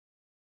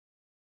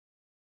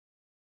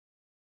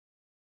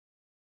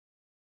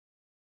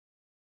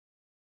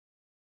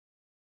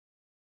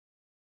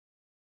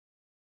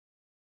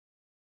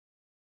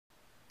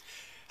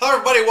Hello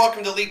everybody,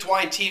 welcome to Leaked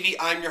Wine TV.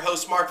 I'm your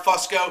host Mark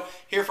Fusco,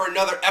 here for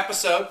another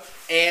episode.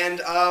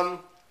 And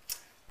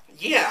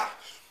yeah,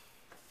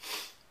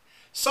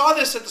 saw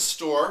this at the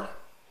store a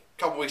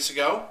couple weeks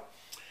ago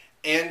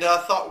and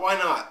thought why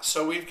not.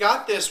 So we've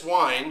got this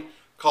wine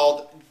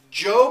called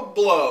Joe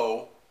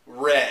Blow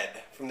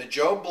Red from the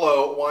Joe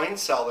Blow Wine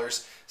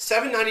Cellars,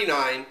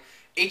 $7.99,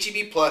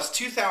 HEB Plus,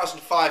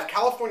 2005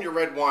 California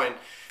red wine.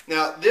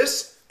 Now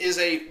this is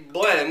a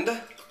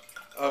blend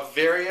of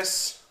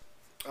various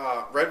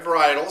red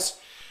varietals.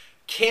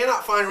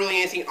 Cannot find really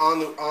anything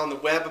on the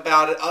web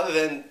about it other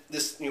than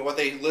this, what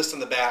they list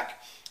on the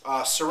back: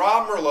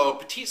 Syrah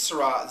Merlot, Petit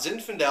Syrah,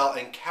 Zinfandel,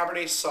 and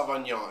Cabernet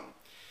Sauvignon.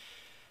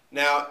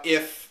 Now,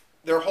 if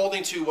they're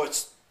holding to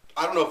what's,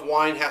 I don't know if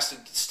wine has to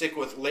stick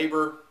with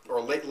label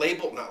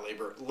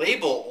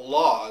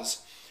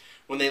laws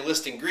when they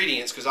list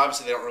ingredients, because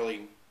obviously they don't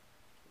really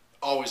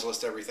always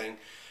list everything,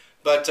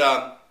 but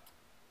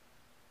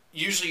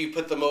usually you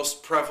put the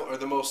most prevalent or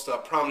the most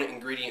prominent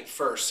ingredient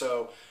first.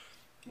 So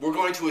we're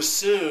going to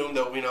assume,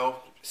 though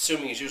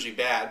assuming is usually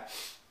bad,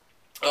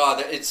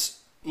 that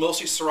it's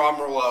mostly Syrah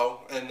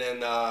Merlot, and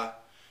then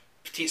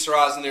Petit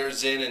Syrahs in there,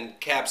 Zin and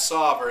Cab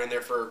Sauv are in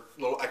there for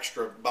a little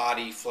extra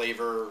body,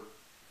 flavor,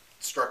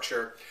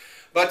 structure.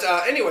 But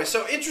anyway,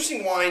 so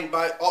interesting wine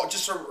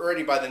just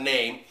already by the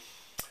name.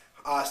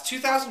 It's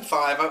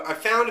 2005. I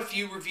found a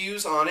few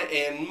reviews on it,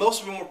 and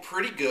most of them were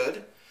pretty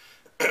good.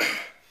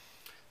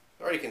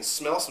 Already can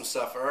smell some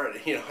stuff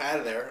already, out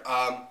of there.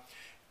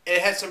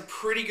 It had some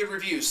pretty good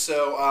reviews,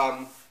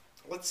 so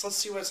let's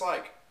see what it's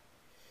like.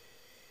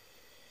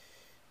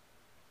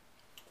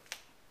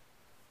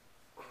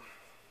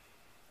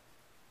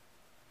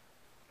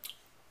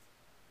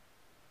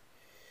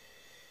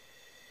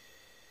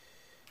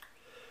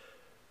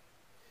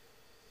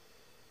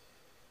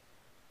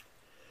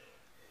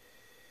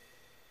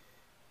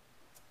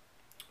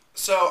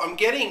 So I'm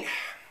getting,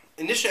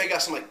 initially I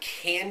got some like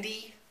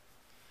candy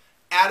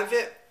out of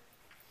it,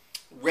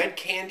 red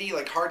candy,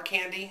 like hard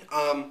candy,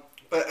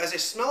 but as I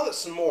smell it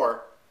some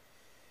more,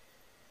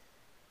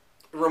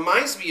 it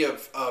reminds me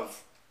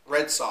of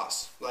red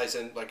sauce, as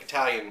in like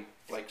Italian,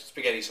 like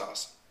spaghetti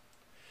sauce.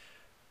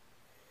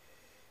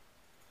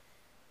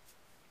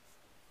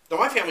 Though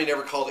my family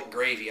never called it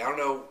gravy. I don't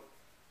know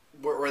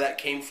where that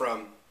came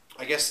from.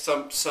 I guess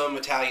some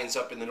Italians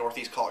up in the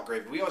Northeast call it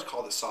gravy. We always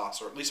called it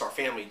sauce, or at least our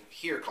family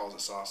here calls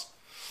it sauce.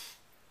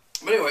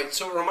 But anyway,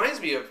 so it reminds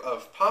me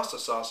of pasta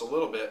sauce a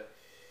little bit.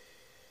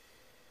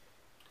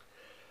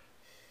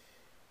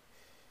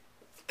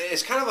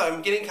 It's kind of,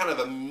 I'm getting kind of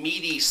a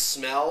meaty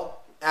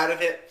smell out of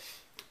it.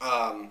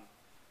 I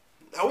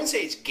wouldn't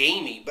say it's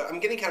gamey, but I'm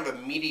getting kind of a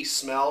meaty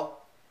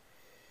smell.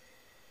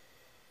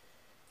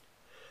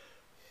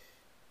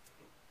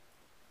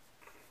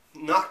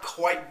 Not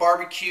quite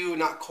barbecue,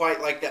 not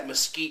quite like that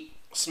mesquite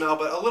smell,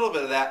 but a little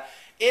bit of that.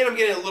 And I'm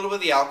getting a little bit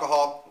of the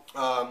alcohol.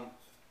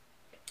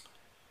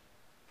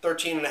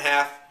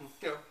 13.5,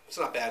 it's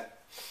not bad.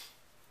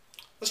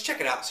 Let's check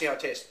it out, see how it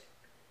tastes.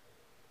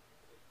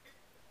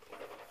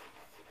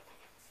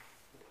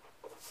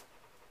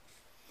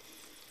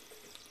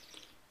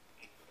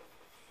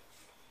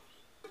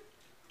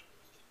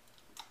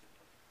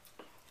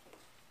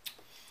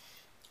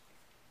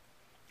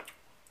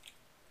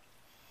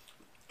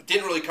 It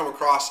didn't really come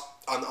across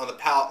on the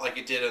palate like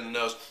it did on the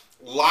nose.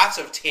 Lots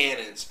of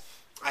tannins.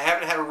 I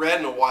haven't had a red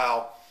in a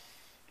while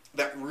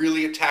that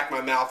really attacked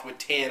my mouth with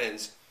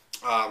tannins.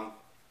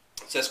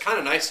 So it's kind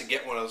of nice to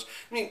get one of those.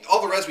 I mean,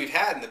 all the reds we've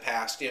had in the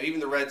past, even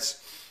the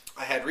reds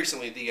I had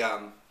recently, the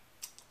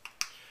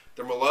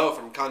Merlot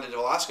from Conde de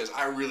Velasquez,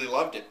 I really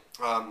loved it.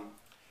 And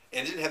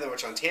it didn't have that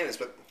much on tannins,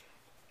 but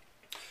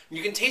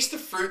you can taste the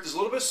fruit. There's a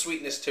little bit of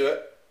sweetness to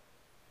it.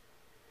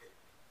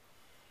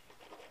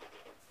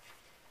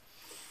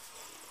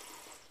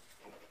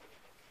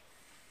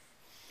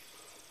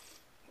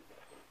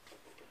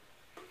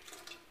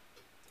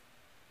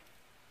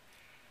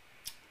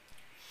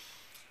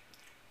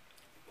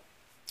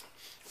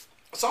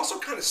 It's also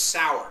kind of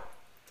sour.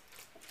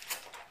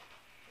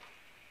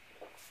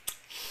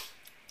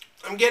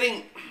 I'm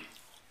getting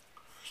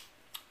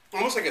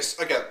almost like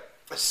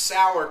a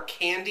sour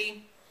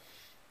candy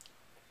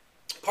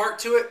part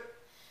to it.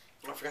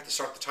 Oh, I forgot to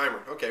start the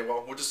timer. Okay,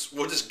 well we'll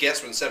just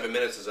guess when 7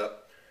 minutes is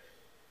up.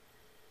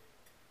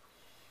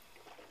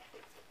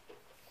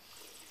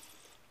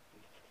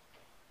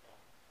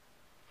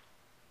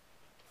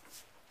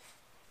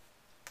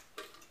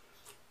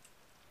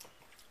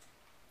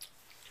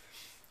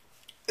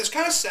 It's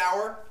kind of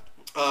sour,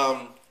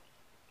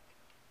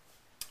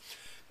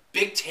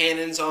 big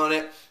tannins on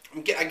it.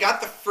 I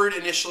got the fruit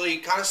initially,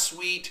 kind of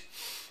sweet.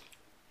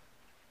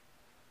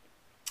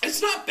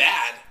 It's not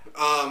bad.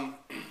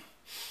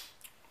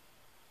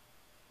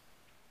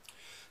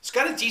 It's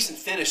got a decent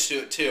finish to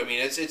it too. I mean,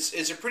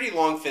 it's a pretty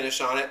long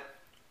finish on it.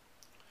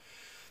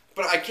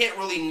 But I can't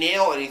really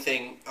nail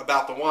anything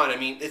about the wine. I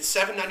mean, it's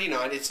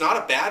 $7.99. It's not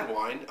a bad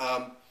wine.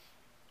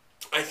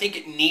 I think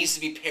it needs to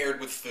be paired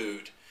with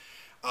food.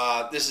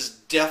 This is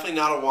definitely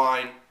not a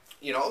wine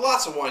You know,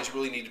 lots of wines you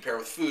really need to pair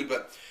with food,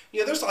 but you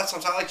know, there's lots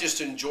of times I like just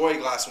to enjoy a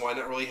glass of wine,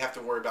 not really have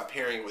to worry about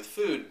pairing it with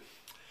food.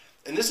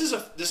 And this is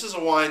a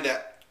wine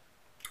that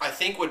I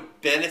think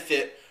would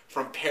benefit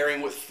from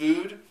pairing with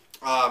food.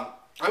 I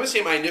would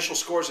say my initial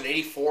score is an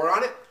 84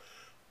 on it.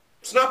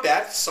 It's not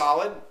bad. It's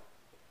solid.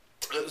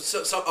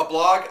 So a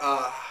blog,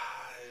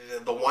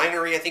 The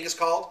Winery, I think it's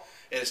called,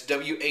 and it's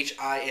Winery.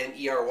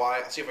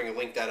 I'll see if I can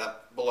link that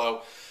up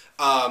below.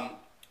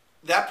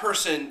 That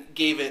person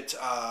gave it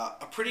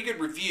a pretty good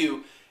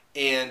review,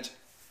 and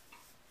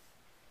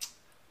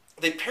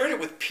they paired it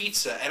with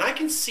pizza, and I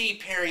can see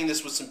pairing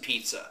this with some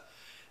pizza.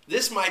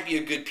 This might be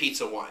a good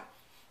pizza wine.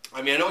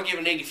 I mean, I know I gave it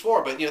an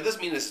 84, but you know,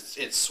 this means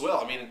it's swill.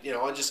 I mean, you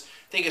know, I just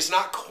think it's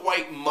not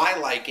quite my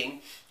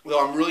liking,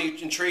 though I'm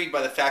really intrigued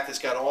by the fact that it's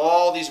got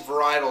all these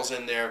varietals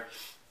in there,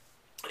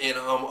 and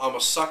I'm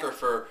a sucker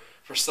for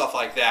stuff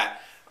like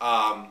that.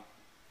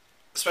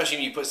 Especially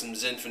when you put some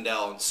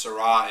Zinfandel and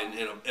Syrah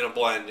in a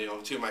blend, you know,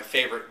 two of my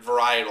favorite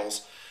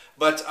varietals.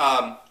 But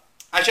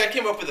actually, I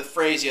came up with a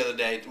phrase the other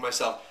day to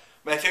myself.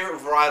 My favorite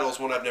varietal is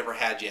one I've never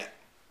had yet.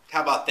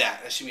 How about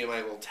that? That should be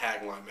my little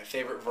tagline. My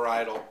favorite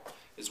varietal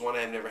is one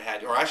I've never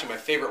had. Or actually, my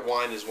favorite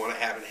wine is one I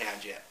haven't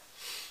had yet.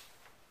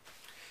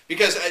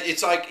 Because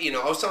it's like, you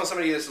know, I was telling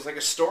somebody this is like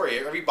a story.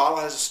 Every bottle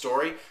has a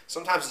story.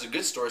 Sometimes it's a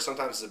good story.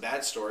 Sometimes it's a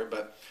bad story.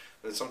 But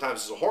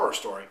sometimes it's a horror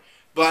story.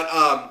 But,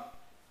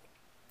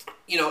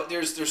 you know,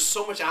 there's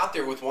so much out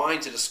there with wine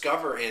to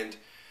discover. And,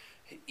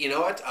 you know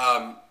what?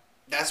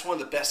 That's one of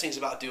the best things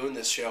about doing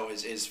this show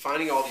is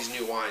finding all these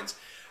new wines.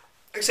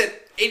 Like I said,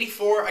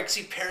 84, I can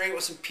see pairing it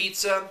with some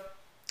pizza,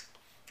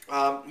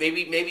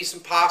 maybe some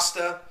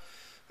pasta,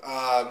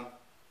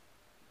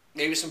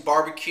 maybe some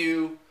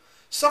barbecue,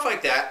 stuff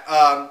like that.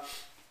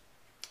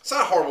 It's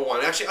not a horrible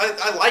one. Actually,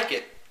 I like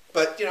it,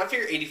 but you know, I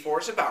figure 84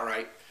 is about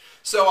right.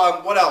 So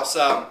what else?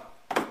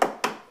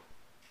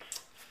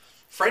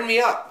 Friend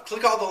me up.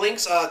 Click all the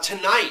links.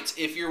 Tonight,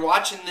 if you're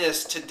watching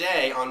this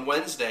today on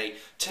Wednesday,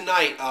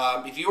 tonight,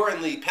 if you are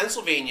in the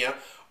Pennsylvania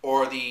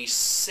or the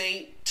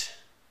St.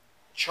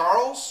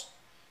 Charles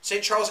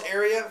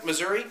area,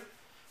 Missouri.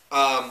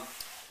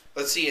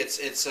 Let's see, it's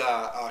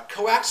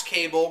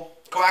coaxial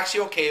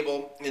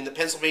cable in the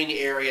Pennsylvania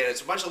area.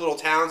 It's a bunch of little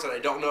towns that I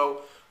don't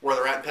know where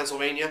they're at in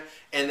Pennsylvania.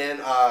 And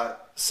then I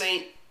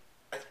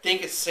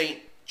think it's St.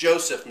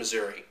 Joseph,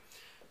 Missouri.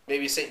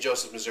 Maybe St.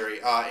 Joseph, Missouri.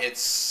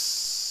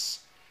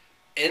 It's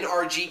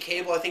NRG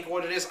cable, I think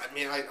what it is. I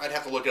mean, I'd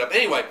have to look it up.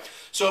 Anyway,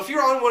 so if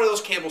you're on one of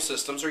those cable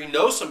systems or you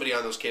know somebody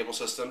on those cable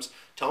systems,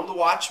 tell them to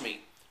watch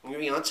me. I'm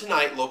going to be on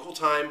tonight, local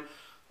time,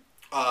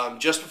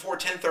 just before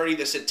 10:30.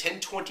 They said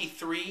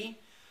 10:23,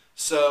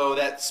 so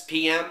that's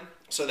p.m.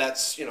 So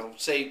that's, you know,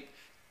 say,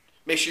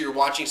 make sure you're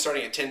watching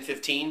starting at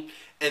 10:15.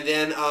 And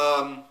then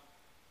I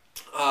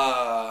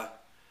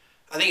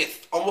think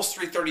it's almost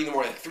 3:30 in the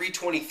morning, like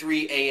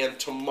 3:23 a.m.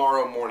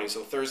 tomorrow morning.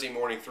 So Thursday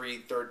morning,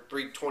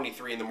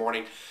 3:23 in the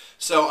morning.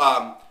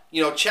 So,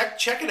 you know,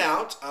 check it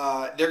out.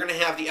 They're going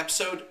to have the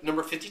episode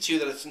number 52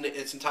 that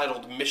it's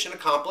entitled Mission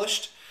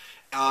Accomplished.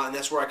 And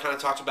that's where I kind of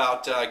talked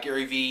about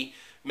Gary Vee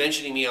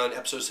mentioning me on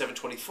episode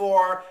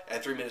 724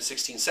 at 3 minutes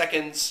 16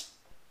 seconds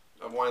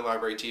of Wine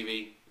Library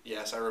TV.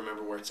 Yes, I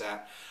remember where it's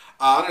at.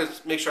 I'm going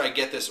to make sure I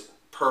get this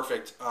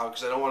perfect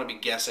because I don't want to be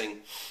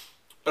guessing.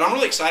 But I'm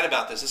really excited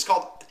about this. It's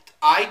called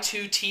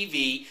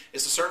i2TV.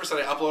 It's the service that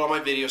I upload all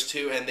my videos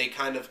to, and they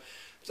kind of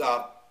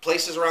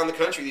places around the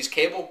country, these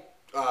cable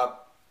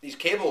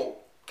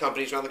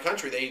companies around the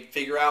country, they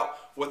figure out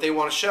what they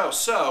want to show.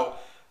 So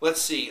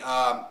let's see.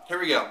 Here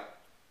we go.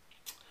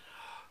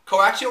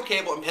 Coaxial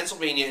cable in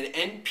Pennsylvania and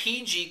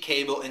NPG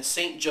cable in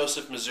St.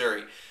 Joseph,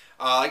 Missouri.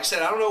 Like I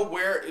said, I don't know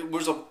where.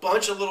 There's a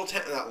bunch of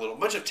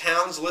bunch of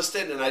towns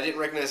listed, and I didn't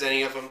recognize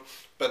any of them.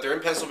 But they're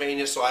in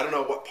Pennsylvania, so I don't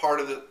know what part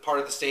of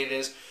the state it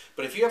is.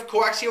 But if you have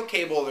coaxial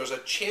cable, there's a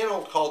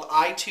channel called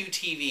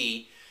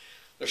i2TV.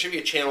 There should be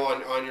a channel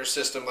on your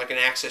system, like an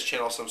access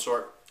channel of some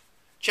sort.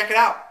 Check it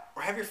out,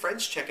 or have your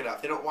friends check it out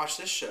if they don't watch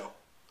this show.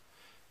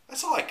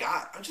 That's all I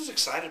got. I'm just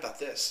excited about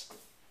this.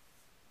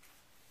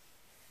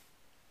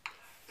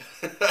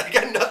 I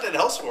got nothing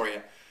else for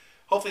you.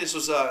 Hopefully this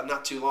was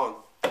not too long.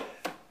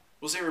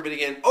 We'll see everybody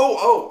again.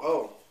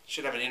 Oh.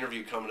 Should have an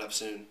interview coming up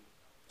soon.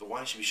 The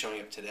wine should be showing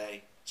up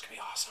today. It's going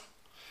to be awesome.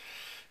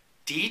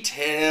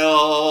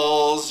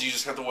 Details. You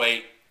just have to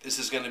wait. This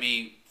is going to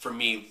be, for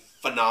me,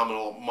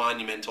 phenomenal,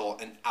 monumental,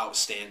 and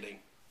outstanding.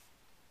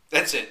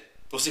 That's it.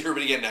 We'll see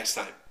everybody again next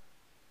time.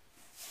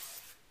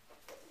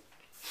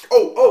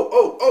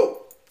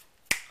 Oh.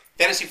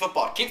 Fantasy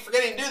football. Keep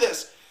forgetting to do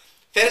this.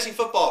 Fantasy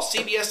football,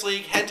 CBS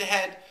League,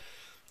 head-to-head.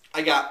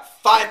 I got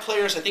 5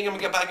 players. I think I'm going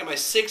to get back at my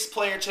 6th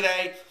player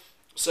today.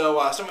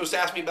 So someone was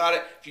asking me about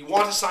it. If you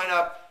want to sign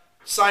up,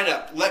 sign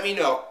up. Let me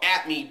know.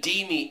 At me,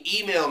 D me,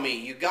 email me.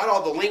 You got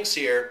all the links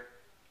here.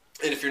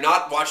 And if you're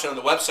not watching on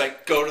the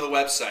website, go to the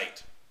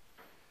website.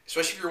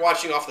 Especially if you're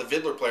watching off the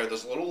Vidler player.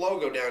 There's a little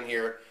logo down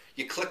here.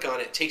 You click on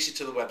it. It takes you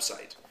to the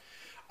website.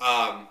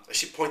 I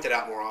should point that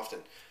out more often.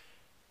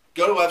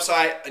 Go to the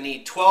website. I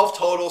need 12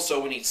 total, so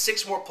we need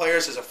 6 more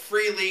players. As a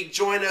free league.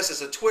 Join us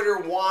as a Twitter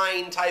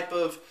wine type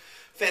of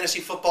fantasy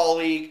football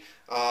league.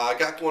 I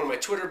got one of my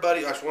Twitter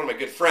buddies, actually one of my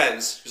good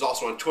friends, who's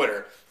also on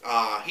Twitter.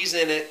 He's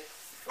in it.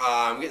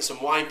 I'm getting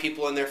some wine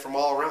people in there from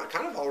all around,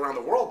 kind of all around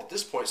the world at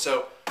this point.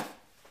 So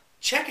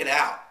check it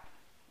out.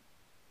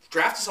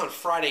 Draft is on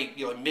Friday,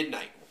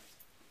 midnight.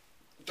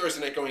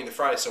 Thursday night going into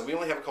Friday, so we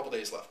only have a couple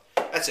days left.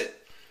 That's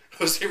it.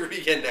 We'll see you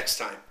again next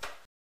time.